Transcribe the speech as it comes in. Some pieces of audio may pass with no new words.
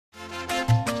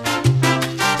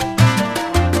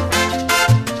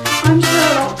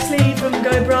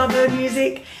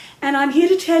and I'm here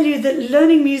to tell you that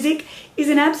learning music is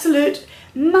an absolute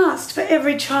must for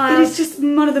every child. It is just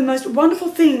one of the most wonderful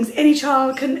things any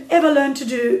child can ever learn to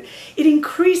do. It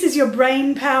increases your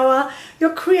brain power,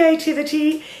 your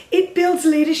creativity, it builds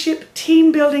leadership,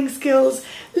 team building skills,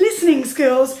 listening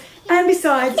skills, and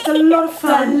besides, it's a lot of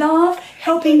fun. I love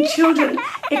helping children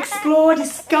explore,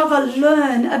 discover,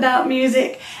 learn about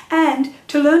music, and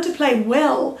to learn to play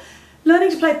well.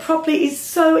 Learning to play properly is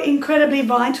so incredibly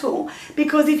vital,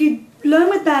 because if you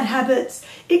learn with bad habits,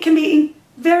 it can be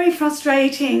very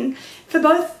frustrating for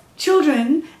both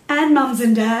children and mums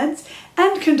and dads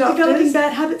and conductors. Developing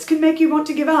bad habits can make you want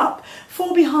to give up,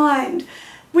 fall behind.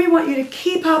 We want you to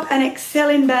keep up and excel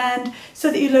in band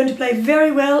so that you learn to play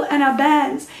very well, and our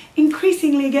bands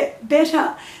increasingly get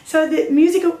better, so the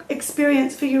musical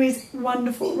experience for you is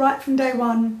wonderful right from day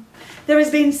one. There has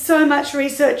been so much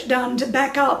research done to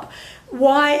back up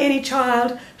why any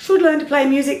child should learn to play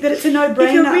music that it's a no-brainer.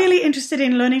 If you're really interested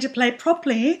in learning to play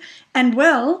properly and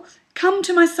well, come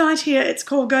to my site here. It's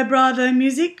called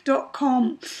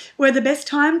GoBravoMusic.com, where the best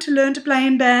time to learn to play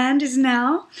in band is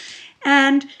now.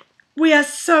 And we are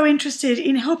so interested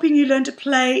in helping you learn to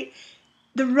play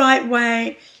the right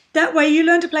way. That way you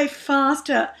learn to play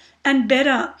faster and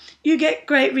better. You get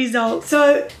great results.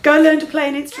 So go learn to play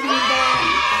an instrument in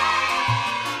band.